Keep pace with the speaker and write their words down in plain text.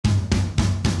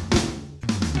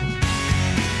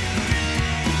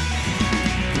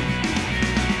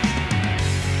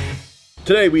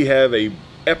Today we have a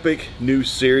epic new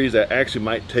series that actually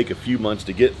might take a few months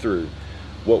to get through.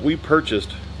 What we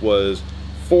purchased was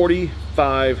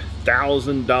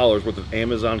 $45,000 worth of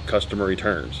Amazon customer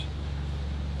returns.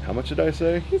 How much did I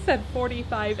say? He said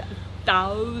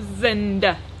 45,000.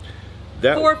 That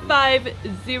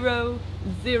 45000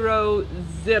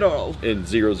 and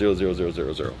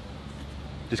 00000.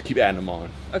 Just keep adding them on.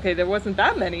 Okay, there wasn't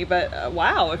that many, but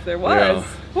wow, if there was. Yeah.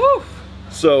 Whew.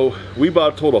 So we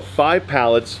bought a total of 5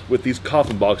 pallets with these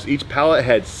coffin boxes. Each pallet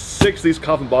had 6 of these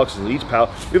coffin boxes in each pallet.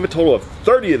 We have a total of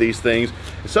 30 of these things.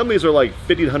 Some of these are like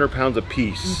 50 to 100 pounds a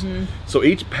piece. So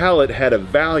each pallet had a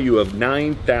value of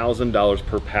 $9,000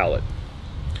 per pallet.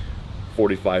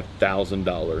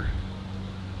 $45,000.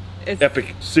 It's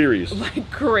epic series.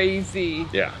 like crazy.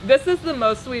 Yeah. This is the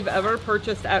most we've ever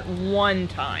purchased at one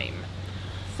time.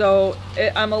 So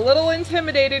I'm a little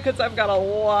intimidated because I've got a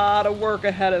lot of work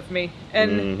ahead of me.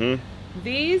 And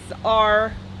these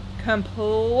are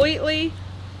completely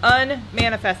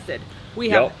unmanifested.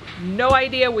 We have no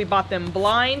idea. We bought them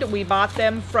blind. We bought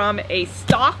them from a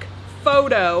stock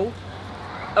photo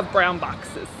of brown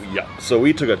boxes. Yeah. So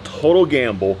we took a total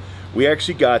gamble. We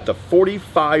actually got the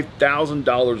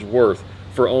 $45,000 worth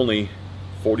for only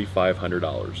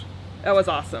 $4,500. That was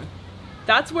awesome.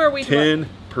 That's where we 10%.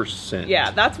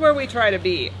 Yeah, that's where we try to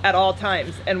be at all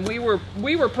times, and we were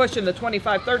pushing the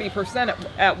 25-30%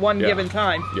 at one given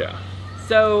time. Yeah.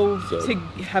 So to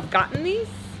have gotten these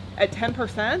at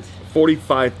 10%,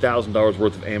 $45,000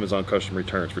 worth of Amazon customer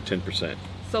returns for 10%.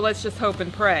 So let's just hope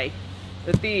and pray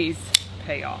that these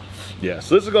pay off. Yeah.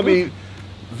 So this is going to be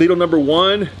video number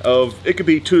 1 of, it could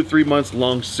be 2 to 3 months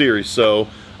long series. So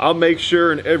I'll make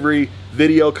sure in every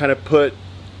video kind of put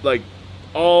like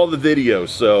all the videos.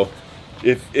 So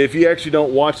if you actually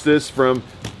don't watch this from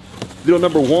video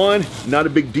number 1, not a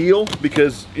big deal,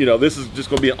 because you know this is just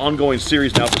going to be an ongoing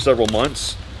series now for several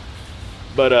months.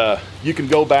 But you can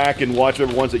go back and watch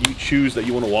whatever ones that you choose that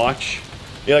you want to watch.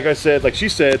 Yeah, like I said, like she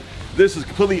said, this is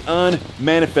completely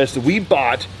unmanifested. We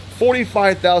bought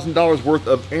 $45,000 worth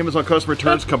of Amazon customer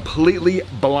returns completely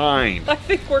blind. I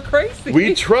think we're crazy.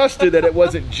 We trusted that it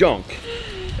wasn't junk.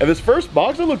 And this first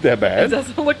box doesn't look that bad. It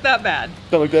doesn't look that bad.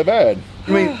 Doesn't look that bad.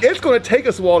 I mean, it's going to take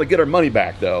us a while to get our money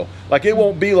back, though. Like, it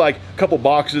won't be like a couple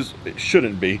boxes. It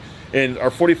shouldn't be. And our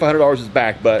 $4,500 is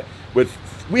back. But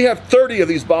we have 30 of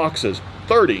these boxes.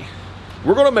 30.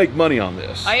 We're going to make money on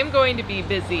this. I am going to be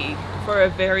busy for a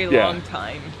very long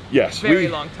time. Yes. Very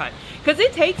long time. Because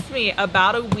it takes me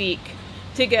about a week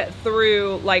to get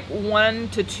through like 1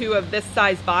 to 2 of this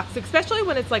size box, especially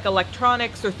when it's like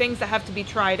electronics or things that have to be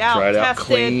tried out, tested,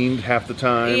 cleaned half the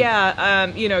time. Yeah,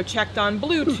 you know, checked on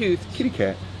Bluetooth. Kitty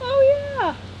cat. Oh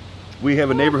yeah. We have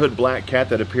a neighborhood black cat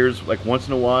that appears like once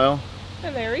in a while.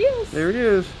 And there he is. There he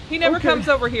is. He never comes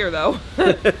over here though.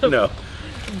 No.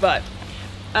 But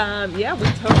yeah, we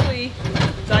totally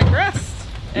digressed.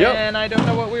 And I don't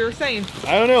know what we were saying.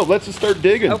 I don't know. Let's just start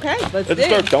digging. Okay, let's dig.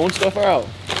 Start throwing stuff out.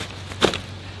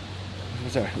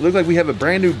 It looks like we have a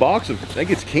brand new box of, I think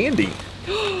it's candy.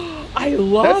 I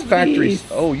love factories. these.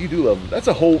 Oh, you do love them. That's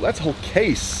a whole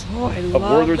case of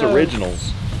Werther's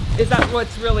Originals. Is that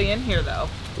what's really in here though?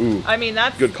 Ooh. I mean,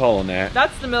 that's good call on that.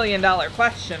 That's the $1 million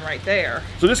question right there.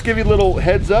 So just give you a little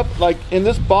heads up, like in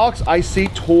this box I see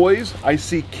toys, I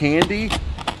see candy,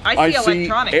 I see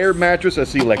electronics, air mattress, I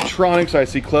see electronics, I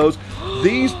see clothes.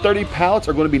 These 30 pallets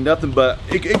are going to be nothing but,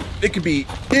 it could be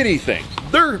anything.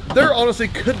 There honestly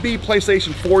could be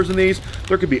PlayStation 4s in these.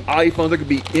 There could be iPhones. There could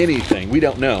be anything. We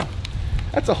don't know.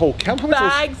 That's a whole how much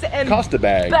bags and cost a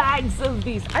bag? Bags of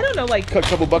these. I don't know, like a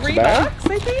couple bucks a bag.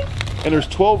 $3, I think. And there's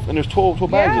 12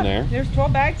 bags in there. There's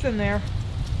 12 bags in there.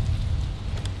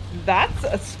 That's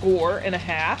a score and a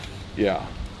half. Yeah.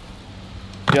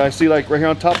 Yeah, I see like right here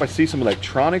on top. I see some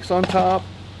electronics on top.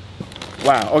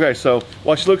 Wow. Okay, so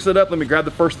while she looks it up, let me grab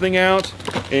the first thing out.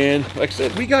 And like I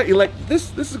said, we got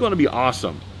this is going to be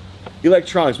awesome.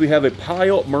 Electronics. We have a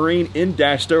Pyle Marine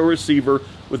in-dash stereo receiver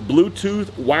with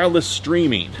Bluetooth wireless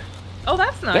streaming. Oh,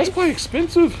 that's nice. That's quite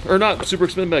expensive, or not super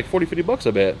expensive, but like 40-50 bucks,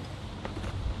 I bet.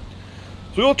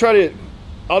 So I'll try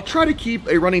to keep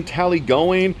a running tally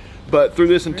going, but through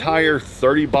this entire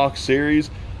 30 box series,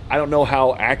 I don't know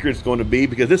how accurate it's going to be,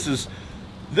 because this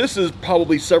is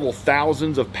probably several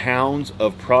thousands of pounds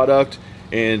of product,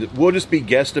 and we'll just be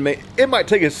guesstimate. It might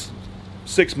take us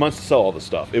 6 months to sell all this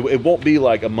stuff. It won't be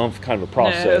like a month kind of a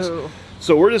process. No.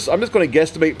 So I'm just going to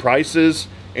guesstimate prices,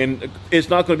 and it's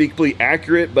not going to be completely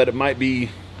accurate, but it might be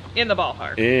in the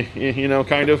ballpark. You know,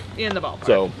 kind of in the ballpark.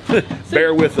 So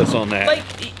bear with us on that. Like,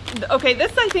 okay,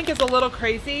 this I think is a little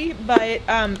crazy, but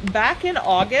back in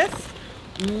August,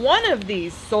 one of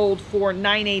these sold for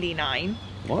 $9.89.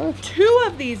 What? 2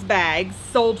 of these bags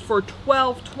sold for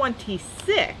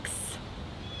 $12.26.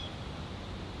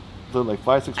 So like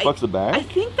 $5-6 bucks a bag? I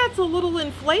think that's a little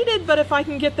inflated, but if I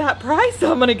can get that price,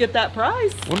 I'm gonna get that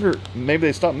price. Wonder, maybe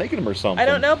they stopped making them or something. I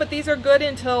don't know, but these are good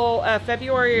until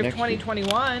February of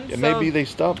 2021. Yeah, so maybe they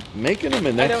stopped making them,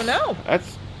 and that's, I don't know.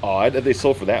 That's odd that they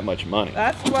sold for that much money.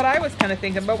 That's what I was kind of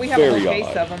thinking, but we have a whole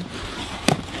case of them.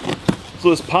 So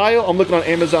this pile, I'm looking on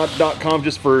Amazon.com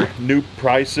just for new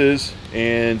prices,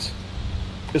 and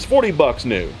it's 40 bucks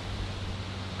new.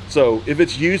 So if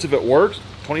it's used, if it works,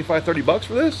 25-30 bucks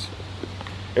for this.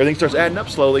 Everything starts adding up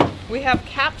slowly. We have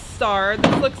Capstar.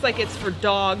 This looks like it's for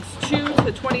dogs, 2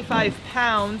 to 25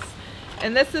 pounds.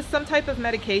 And this is some type of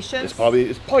medication. It's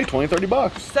probably 20-30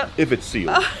 bucks if it's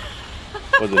sealed.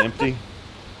 Was it empty?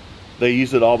 They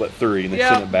used it all but 3 and they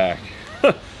sent it back.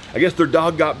 I guess their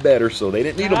dog got better, so they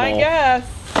didn't need them all. I guess.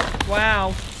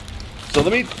 Wow. So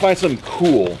let me find something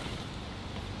cool.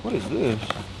 What is this?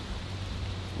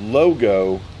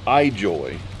 Logo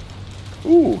iJoy.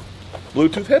 Ooh,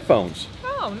 Bluetooth headphones.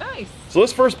 Oh, nice. So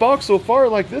this first box so far,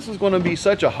 like, this is going to be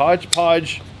such a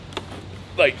hodgepodge,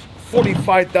 like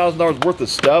 $45,000 worth of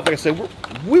stuff. Like I said,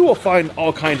 we will find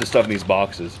all kinds of stuff in these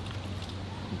boxes.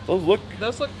 Those look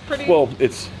pretty. Well,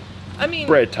 it's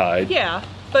bread tied. Yeah,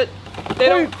 but they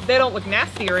don't look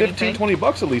nasty or anything. 15-20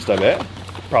 bucks at least, I bet.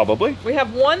 Probably. We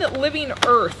have One Living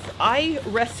Earth Eye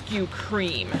Rescue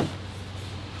Cream.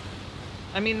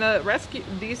 I mean,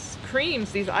 these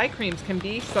eye creams can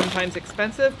be sometimes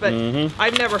expensive, but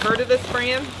I've never heard of this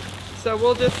brand, so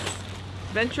we'll just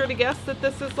venture to guess that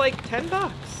this is like 10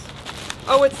 bucks.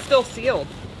 Oh, it's still sealed.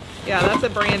 Yeah, that's a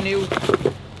brand new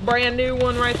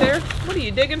one right there. What are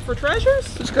you digging for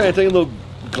treasures? Just gotta take a little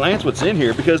glance what's in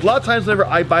here, because a lot of times whenever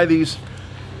I buy these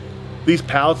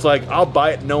pallets, like, I'll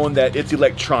buy it knowing that it's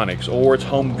electronics or it's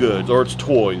home goods or it's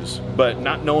toys, but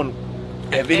not knowing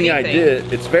have any idea.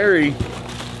 It's very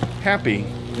happy.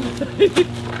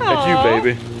 That's you,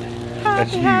 baby.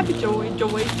 That's you. Happy, joy.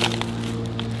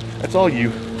 That's all you.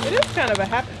 It is kind of a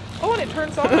happy. Oh, and it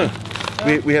turns on.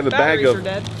 We have a bag of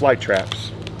fly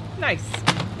traps. Nice.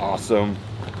 Awesome.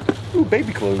 Ooh,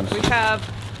 baby clothes. We have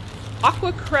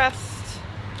Aqua Crest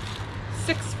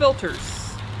 6 filters.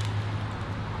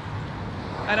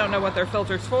 I don't know what they're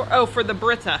filters for. Oh, for the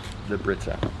Brita. The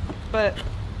Brita. But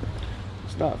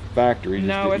it's not factory.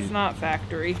 No, it's not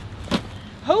factory.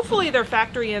 Hopefully they're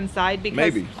factory inside, because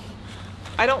maybe.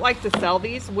 I don't like to sell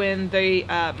these when they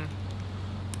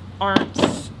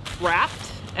aren't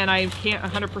wrapped, and I can't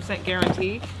 100%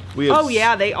 guarantee. Oh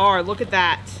yeah, they are. Look at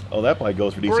that. Oh, that probably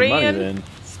goes for decent money then.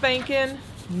 Spanking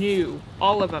new,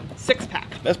 all of them,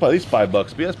 6-pack. That's probably at least $5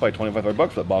 bucks. That's probably 25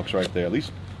 bucks for that box right there. At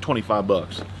least 25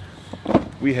 bucks.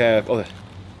 We have. Oh,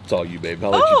 it's all you, babe.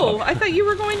 I'll let you talk. I thought you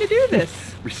were going to do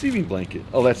this. Receiving blanket.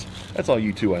 Oh, that's all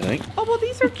you too, I think. Oh, well,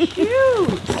 these are cute.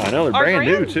 I know, they're brand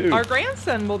new too. Our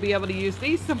grandson will be able to use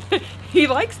these. He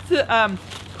likes to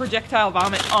projectile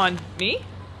vomit on me.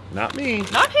 Not me.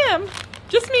 Not him.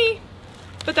 Just me.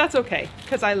 But that's okay,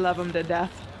 because I love him to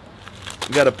death.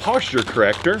 We got a posture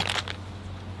corrector.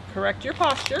 Correct your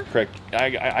posture. Correct.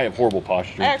 I have horrible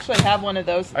posture. I actually have one of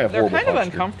those. I have They're kind posture. of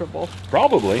uncomfortable.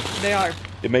 Probably. They are.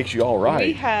 It makes you all right.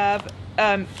 We have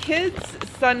kids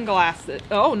sunglasses.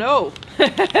 Oh no,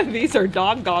 these are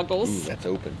dog goggles. Ooh, that's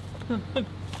open.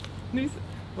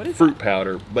 What is fruit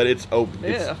powder, but it's open.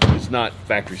 Yeah. It's not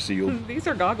factory sealed. These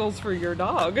are goggles for your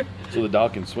dog. So the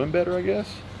dog can swim better, I guess.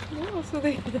 Oh, so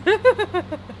they.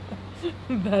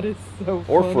 That is so funny.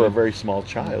 Or for a very small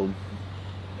child.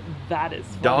 That is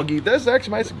funny. Doggy. That's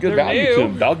actually nice. Good value to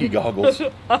them. Doggy goggles.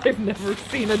 I've never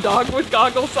seen a dog with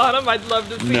goggles on them. I'd love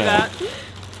to see that.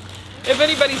 If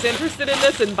anybody's interested in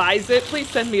this and buys it, please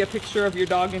send me a picture of your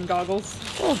dog in goggles.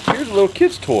 Oh, here's a little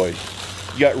kid's toy.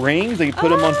 You got rings. They can put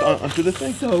them onto the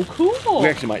thing. So cool. We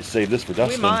actually might save this for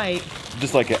Dustin. We might.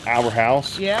 Just like at our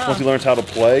house. Yeah. Once he learns how to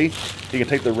play, he can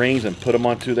take the rings and put them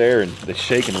onto there, and they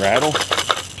shake and rattle.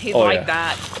 He'd like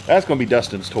that. That's going to be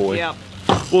Dustin's toy. Yep.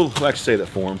 We'll actually say that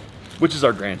for him. Which is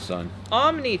our grandson.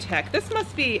 Omnitech. This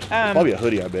must be... probably a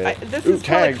hoodie, I bet. This is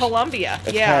tags. Called Columbia.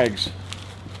 That's tags.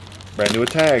 Brand new with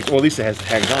tags. Well, at least it has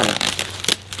tags on it.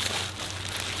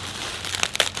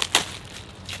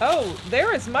 Oh,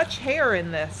 there is much hair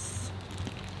in this.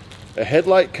 A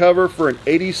headlight cover for an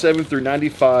 87 through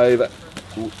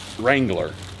 95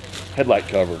 Wrangler. Headlight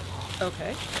cover.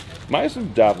 Okay. Might have some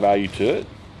value to it.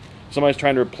 Somebody's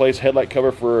trying to replace headlight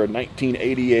cover for a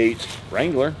 1988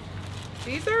 Wrangler.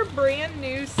 These are brand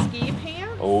new ski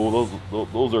pants. Oh,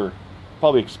 those are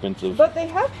probably expensive. But they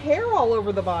have hair all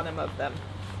over the bottom of them.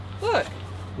 Look.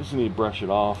 Just need to brush it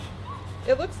off.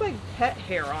 It looks like pet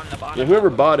hair on the bottom. Yeah, whoever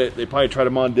bought it, they probably tried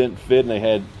them on, didn't fit, and they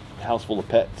had a house full of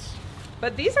pets.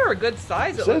 But these are a good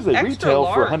size. It says they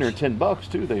retail for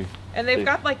 $110 too. They've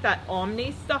got like that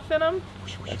Omni stuff in them.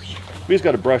 We just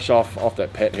got to brush off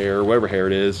that pet hair or whatever hair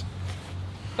it is.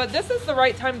 But this is the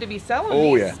right time to be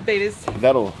selling these babies.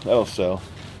 That'll sell.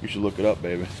 You should look it up,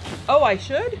 baby. Oh, I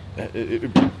should?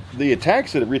 The Attack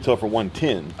said it retail for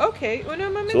 $110. Okay, well,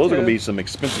 no, so those are going to be some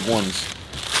expensive ones.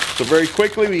 So very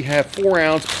quickly, we have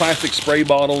 4-ounce plastic spray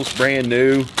bottles, brand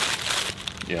new.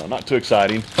 Yeah, not too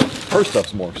exciting. Her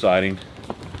stuff's more exciting.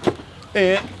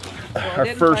 And our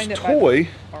first toy,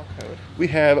 we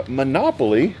have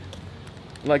Monopoly,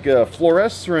 like a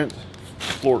fluorescent,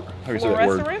 how do you say that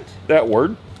word? That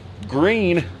word.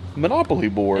 Green Monopoly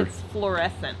board. It's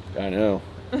fluorescent. I know.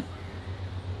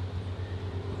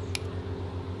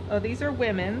 Oh, these are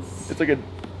women's. It's like a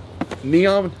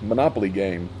neon Monopoly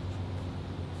game.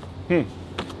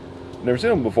 Never seen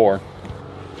them before.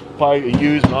 Probably a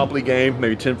used Monopoly game,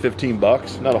 maybe 10, 15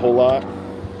 bucks. Not a whole lot.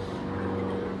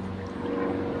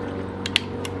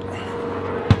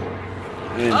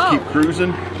 And then keep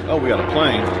cruising. Oh, we got a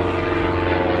plane.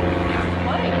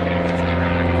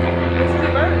 It's the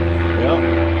bird. Yeah.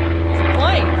 It's a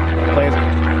plane. The plane's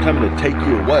coming to take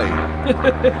you away.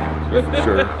 For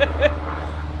sure.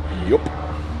 Yep.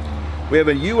 We have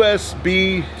a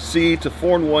USB-C to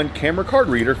 4-in-1 camera card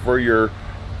reader for your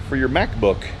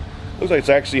MacBook. Looks like it's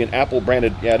actually an Apple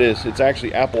branded. Yeah, it is. It's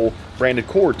actually Apple branded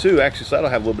cord too. Actually, so that'll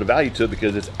have a little bit of value to it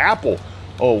because it's Apple.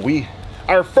 Oh,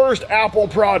 our first Apple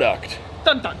product.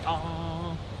 Dun, dun, dun.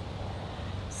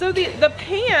 So the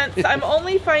pants, I'm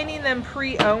only finding them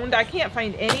pre-owned. I can't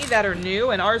find any that are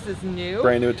new, and ours is new.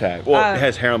 Brand new Attack. Well, it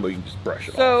has hair on, but you can just brush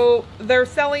it off. So they're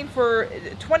selling for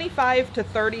 $25 to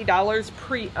 $30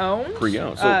 pre-owned.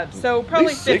 Pre-owned. So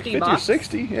probably 50 or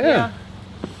 60. Yeah.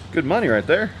 Good money right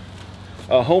there.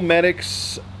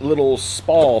 Homemedics little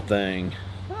spall thing.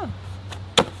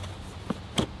 Huh.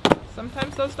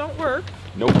 Sometimes those don't work.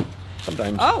 Nope.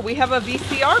 Sometimes. Oh, we have a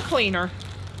VCR cleaner.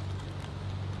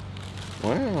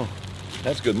 Wow.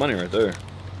 That's good money right there.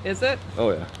 Is it?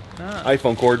 Oh, yeah.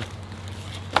 iPhone cord.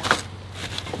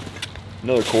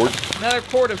 Another cord. Another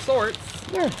cord of sorts.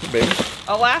 Yeah, baby.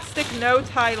 Elastic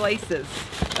no-tie laces.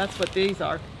 That's what these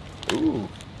are. Ooh.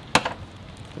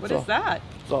 What is that?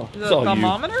 It's all, is it a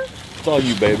thermometer? It's all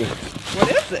you, baby.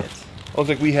 What is it? Looks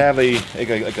like we have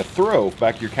like a throw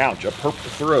back to your couch, a purple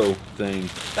throw thing.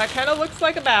 That kind of looks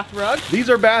like a bath rug. These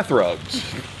are bath rugs.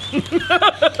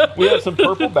 We have some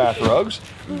purple bath rugs.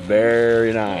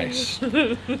 Very nice.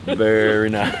 Very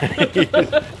nice.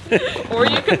 Or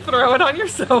you can throw it on your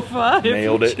sofa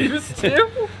Nailed if you choose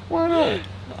to. Why not?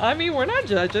 I mean, we're not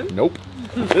judging. Nope.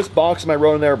 This box I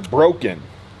wrote in there broken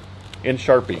in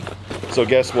Sharpie. So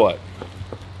guess what?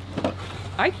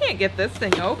 I can't get this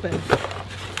thing open.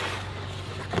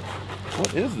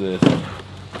 What is this?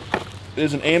 It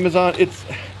is an Amazon.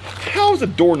 How is a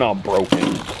doorknob broken?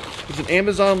 It's an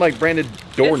Amazon like branded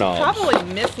doorknob. It's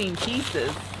probably missing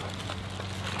pieces.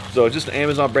 So it's just an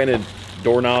Amazon branded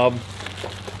doorknob.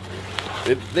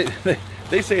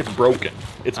 They say it's broken.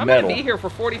 It's metal. I'm gonna be here for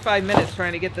 45 minutes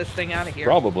trying to get this thing out of here.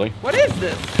 Probably. What is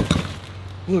this?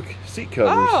 Look, seat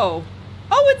covers. Oh,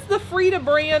 it's the Frida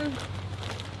brand,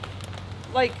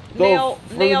 like nail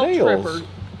clippers.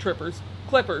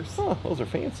 Oh, those are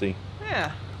fancy.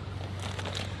 Yeah.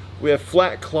 We have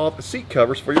flat cloth seat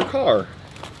covers for your car.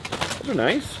 Those are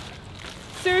nice.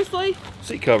 Seriously?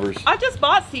 Seat covers. I just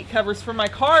bought seat covers for my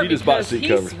car because he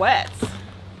sweats.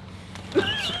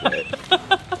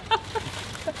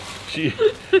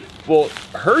 Well,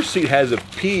 her seat has a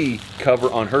pee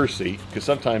cover on her seat because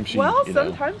sometimes she. Well,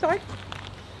 sometimes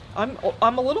I'm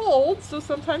a little old, so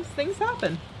sometimes things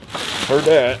happen. Heard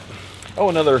that. Oh,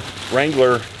 another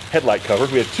Wrangler headlight cover.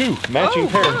 We have two matching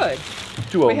pairs. Good.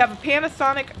 Two of them. We have a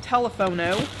Panasonic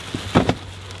Telephono,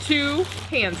 2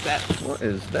 handsets. What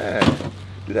is that?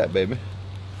 Do that, baby.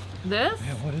 This?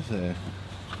 Yeah, what is that?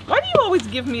 Why do you always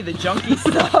give me the junky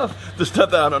stuff? The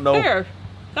stuff that I don't know. There.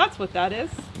 That's what that is.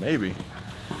 Maybe.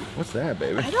 What's that,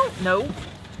 baby? I don't know.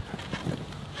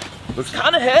 Looks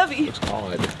kind of heavy. Looks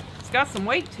odd. It's got some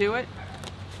weight to it.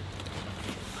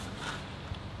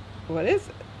 What is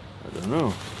it? I don't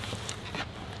know.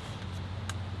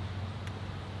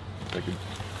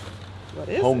 What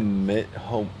is it?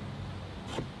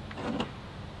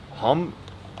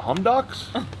 Humdocs?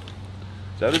 Is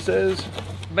that what it says?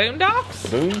 Boondocks?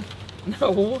 Boon?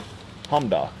 No.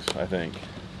 Humdocs, I think.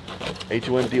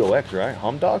 H-U-M-D-O-X, right?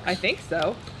 Humdocs? I think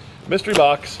so. Mystery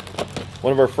box.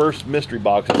 One of our first mystery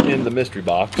boxes in the mystery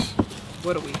box.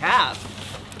 What do we have?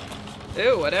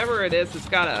 Ooh, whatever it is, it's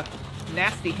got a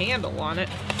nasty handle on it.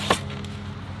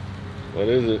 What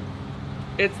is it?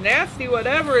 It's nasty,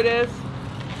 whatever it is.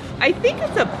 I think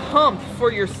it's a pump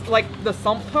for your, like the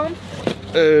sump pump.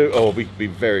 Oh, be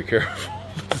very careful.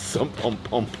 Sump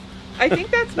pump. I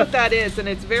think that's what that is, and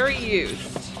it's very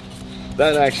used.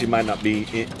 That actually might not be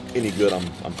any good,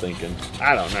 I'm thinking.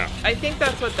 I don't know. I think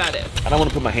that's what that is. I don't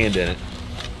want to put my hand in it.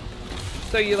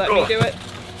 So you let me do it?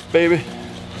 Baby.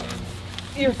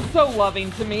 You're so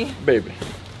loving to me. Baby.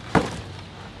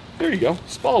 There you go.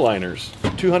 Spa liners.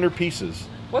 200 pieces.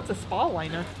 What's a spa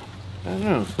liner? I don't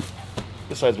know.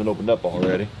 This side's been opened up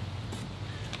already.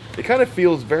 It kind of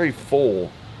feels very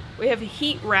full. We have a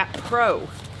Heat Wrap Pro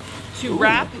to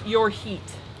wrap your heat.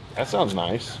 That sounds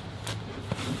nice.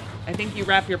 I think you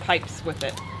wrap your pipes with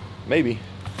it. Maybe.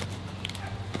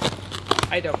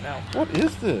 I don't know. What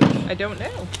is this? I don't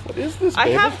know. What is this,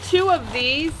 baby? I have 2 of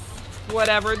these,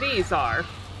 whatever these are.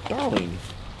 Darling.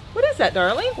 What is that,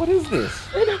 darling? What is this?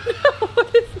 I don't know.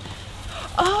 What is it?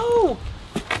 Oh,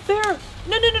 they're...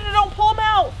 No, don't pull them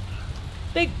out.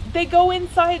 They go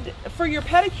inside, for your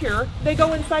pedicure, they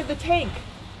go inside the tank.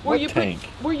 Where What tank?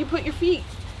 Where you put your feet.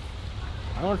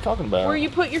 I don't know what you're talking about. Where you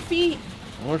put your feet.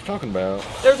 I don't know what you're talking about.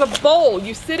 There's a bowl.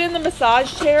 You sit in the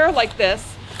massage chair like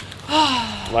this.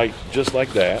 Just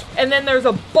like that. And then there's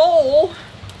a bowl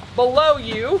below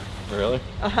you. Really?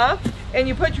 Uh-huh. And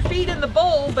you put your feet in the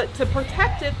bowl, but to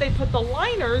protect it, they put the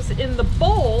liners in the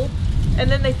bowl, and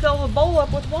then they fill the bowl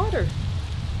up with water.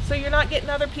 So you're not getting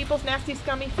other people's nasty,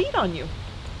 scummy feet on you.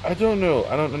 I don't know.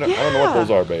 I don't know. Yeah, I don't know what those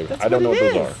are, baby. I don't know what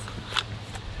those are.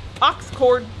 Ox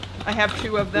cord. I have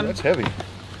 2 of them. Ooh, that's heavy.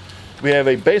 We have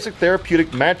a basic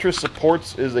therapeutic mattress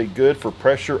supports is a good for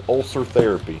pressure ulcer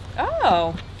therapy.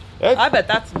 Oh. I bet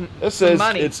that's it says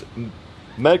money. It's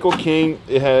Medical King.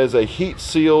 It has a heat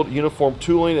sealed uniform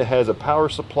tooling. It has a power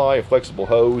supply, a flexible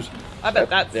hose. I bet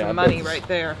that's some money right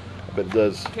there. I bet it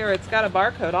does. Here, it's got a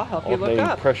barcode. I'll help you look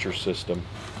up. Pressure system.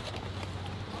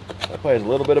 That probably has a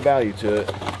little bit of value to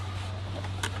it.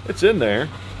 It's in there.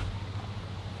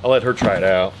 I'll let her try it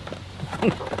out.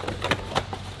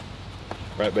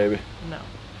 Right, baby? No.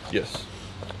 Yes.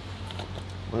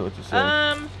 What's it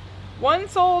say? One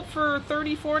sold for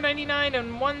 $34.99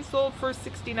 and one sold for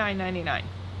 $69.99.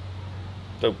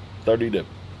 So 30 to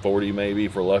 40 maybe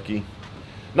for lucky.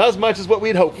 Not as much as what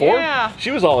we'd hoped for. Yeah.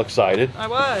 She was all excited. I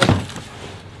was.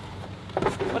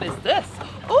 What is this?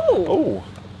 Oh.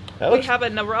 We have a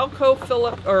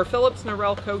Philips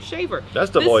Norelco shaver. That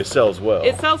stuff always sells well.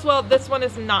 It sells well. This one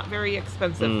is not very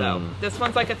expensive though. This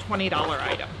one's like a $20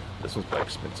 item. This one's quite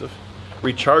expensive.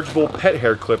 Rechargeable pet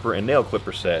hair clipper and nail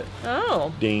clipper set.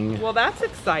 Oh. Ding. Well, that's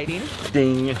exciting.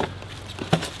 Ding.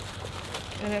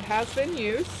 And it has been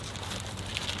used.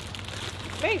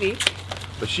 Maybe.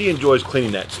 But she enjoys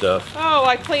cleaning that stuff. Oh,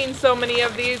 I clean so many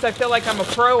of these. I feel like I'm a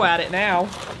pro at it now.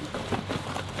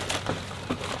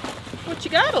 What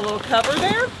you got? A little cover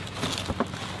there?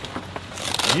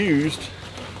 Used.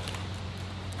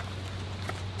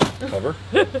 Cover.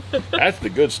 That's the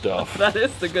good stuff. That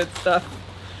is the good stuff.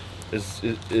 Is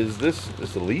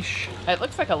this a leash? It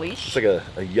looks like a leash. It's like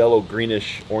a yellow,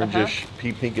 greenish, orangish,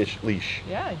 pinkish leash.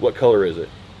 Yeah. What color is it?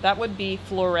 That would be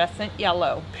fluorescent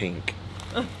yellow. Pink.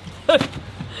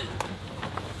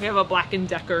 We have a Black &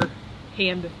 Decker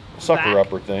hand Sucker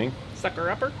upper thing. Sucker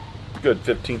upper. Good,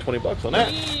 15, 20 bucks on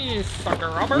that.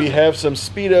 Sucker upper. We have some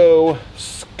Speedo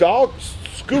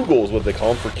Skoogles, what they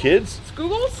call them for kids.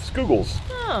 Skoogles? Skoogles.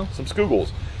 Oh. Some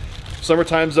Skoogles.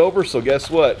 Summertime's over, so guess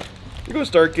what? You're going to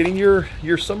start getting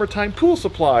your summertime pool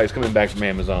supplies coming back from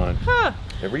Amazon. Huh.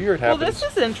 Every year it happens. Well, this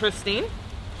is interesting.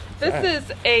 This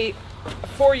is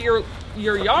for your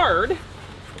yard.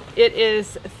 It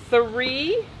is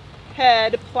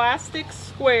 3-head plastic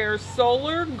square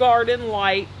solar garden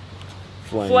light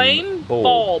flame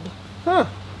bulb. Huh.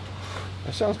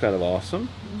 That sounds kind of awesome.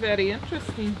 Very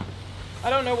interesting. I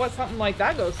don't know what something like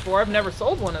that goes for. I've never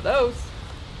sold one of those.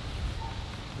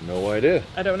 No idea.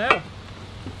 I don't know.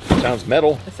 Sounds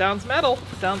metal. It sounds metal.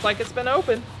 Sounds like it's been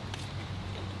open.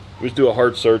 We just do a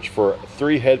hard search for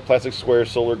 3-head plastic square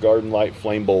solar garden light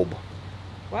flame bulb.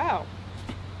 Wow.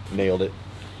 Nailed it.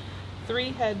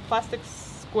 3-head plastic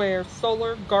square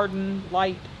solar garden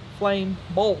light flame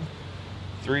bulb.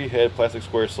 3-head plastic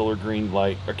square solar green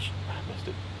light. I missed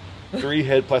it.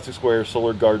 3-head plastic square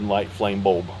solar garden light flame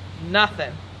bulb.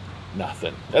 Nothing.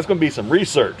 Nothing. That's going to be some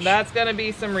research. That's going to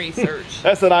be some research.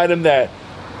 That's an item that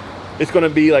it's going to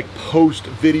be like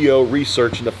post-video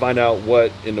researching to find out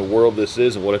what in the world this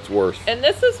is and what it's worth. And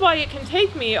this is why it can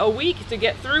take me a week to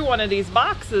get through one of these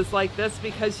boxes like this,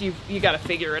 because you got to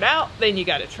figure it out, then you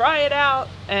got to try it out,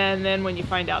 and then when you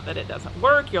find out that it doesn't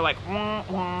work, you're like, wah,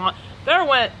 wah. There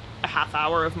went a half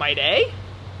hour of my day.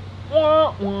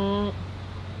 Wah, wah.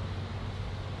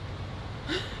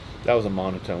 That was a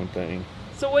monotone thing.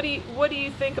 So what do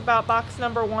you think about box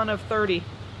number 1 of 30?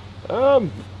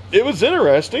 It was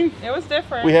interesting. It was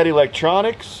different. We had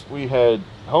electronics, we had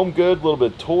home good, a little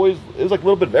bit of toys. It was like a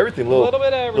little bit of everything. A little bit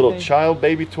of everything. Little child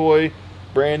baby toy,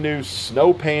 brand new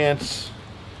snow pants.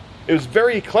 It was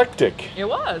very eclectic. It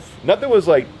was. Nothing was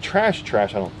like trash, I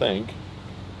don't think.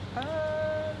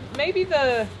 Maybe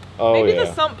the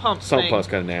the sump pump Sump pump's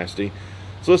kind of nasty.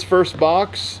 So this first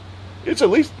box, it's at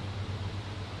least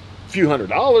a few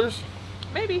 $100s.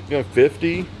 Maybe.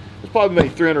 50. It's probably maybe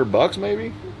 $300 maybe.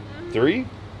 Mm-hmm.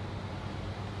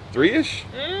 Three-ish?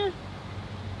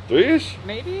 3-ish?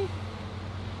 Maybe.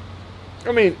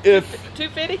 I mean, if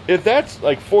 250? If that's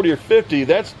like 40 or 50,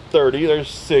 that's 30. There's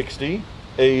 60,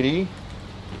 80.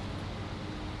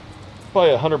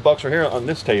 Probably $100 right here on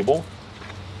this table.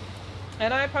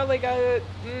 And I probably got it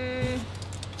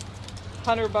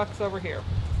 $100 over here.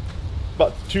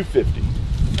 About 250.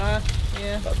 Yeah.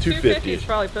 About 250 is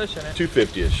probably pushing it.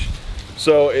 250-ish.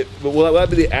 So will that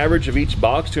be the average of each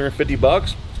box?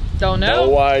 $250? Don't know.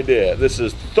 No idea. This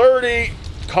is 30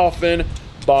 coffin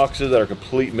boxes that are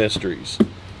complete mysteries.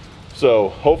 So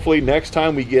hopefully next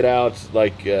time we get out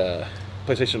like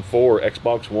PlayStation 4 or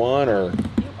Xbox One or...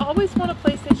 You always want a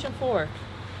PlayStation 4.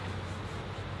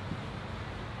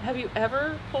 Have you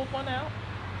ever pulled one out?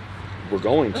 We're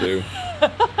going to.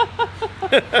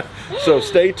 So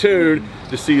stay tuned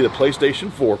to see the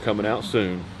PlayStation 4 coming out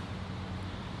soon.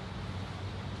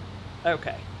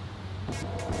 Okay.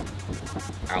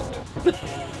 Out.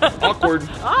 Awkward.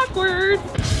 Awkward.